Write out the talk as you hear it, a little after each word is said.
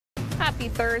Happy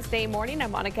Thursday morning.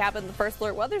 I'm Monica Cabot in the First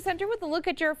Alert Weather Center with a look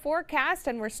at your forecast,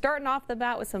 and we're starting off the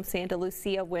bat with some Santa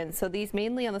Lucia winds. So these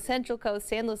mainly on the Central Coast,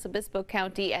 San Luis Obispo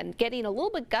County, and getting a little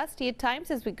bit gusty at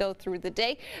times as we go through the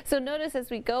day. So notice as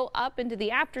we go up into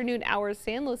the afternoon hours,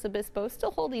 San Luis Obispo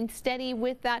still holding steady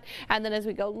with that. And then as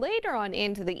we go later on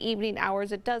into the evening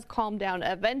hours, it does calm down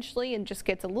eventually and just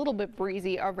gets a little bit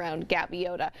breezy around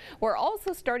Gaviota. We're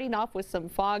also starting off with some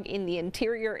fog in the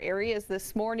interior areas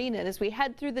this morning, and as we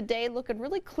head through the day, looking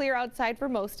really clear outside for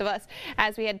most of us.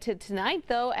 As we head to tonight,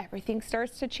 though, everything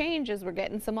starts to change as we're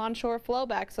getting some onshore flow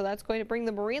back. So that's going to bring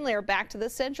the marine layer back to the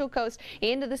Central Coast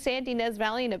into the Santa Ynez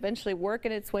Valley and eventually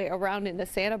working its way around into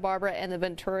Santa Barbara and the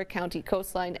Ventura County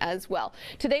coastline as well.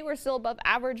 Today, we're still above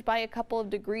average by a couple of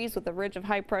degrees with a ridge of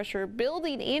high pressure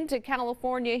building into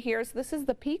California here. So this is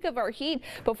the peak of our heat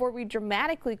before we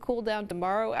dramatically cool down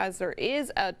tomorrow, as there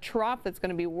is a trough that's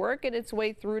going to be working its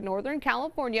way through Northern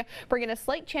California, bringing a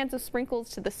slight chance of sprinkles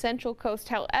to the Central Coast.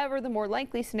 However, the more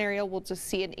likely scenario, we'll just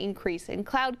see an increase in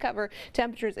cloud cover.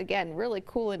 Temperatures again really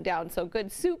cooling down. So good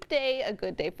soup day, a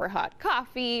good day for hot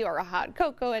coffee or a hot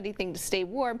cocoa, anything to stay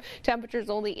warm. Temperatures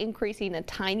only increasing a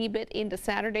tiny bit into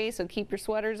Saturday, so keep your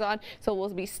sweaters on. So we'll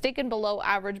be sticking below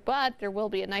average, but there will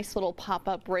be a nice little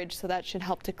pop-up bridge, so that should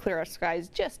help to clear our skies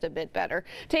just a bit better.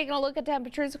 Taking a look at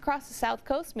temperatures across the South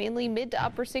Coast, mainly mid to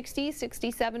upper 60s,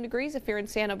 67 degrees if you're in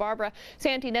Santa Barbara.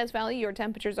 Santa Ynez Valley, your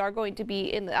temperatures are going to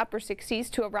be in the upper 60s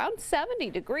to around 70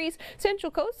 degrees.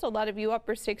 Central Coast, a lot of you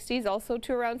upper 60s, also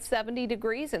to around 70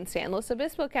 degrees. In San Luis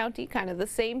Obispo County, kind of the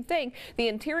same thing. The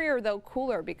interior, though,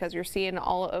 cooler because you're seeing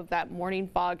all of that morning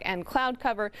fog and cloud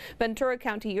cover. Ventura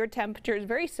County, your temperature is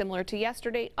very similar to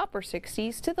yesterday, upper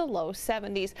 60s to the low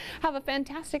 70s. Have a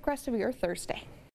fantastic rest of your Thursday.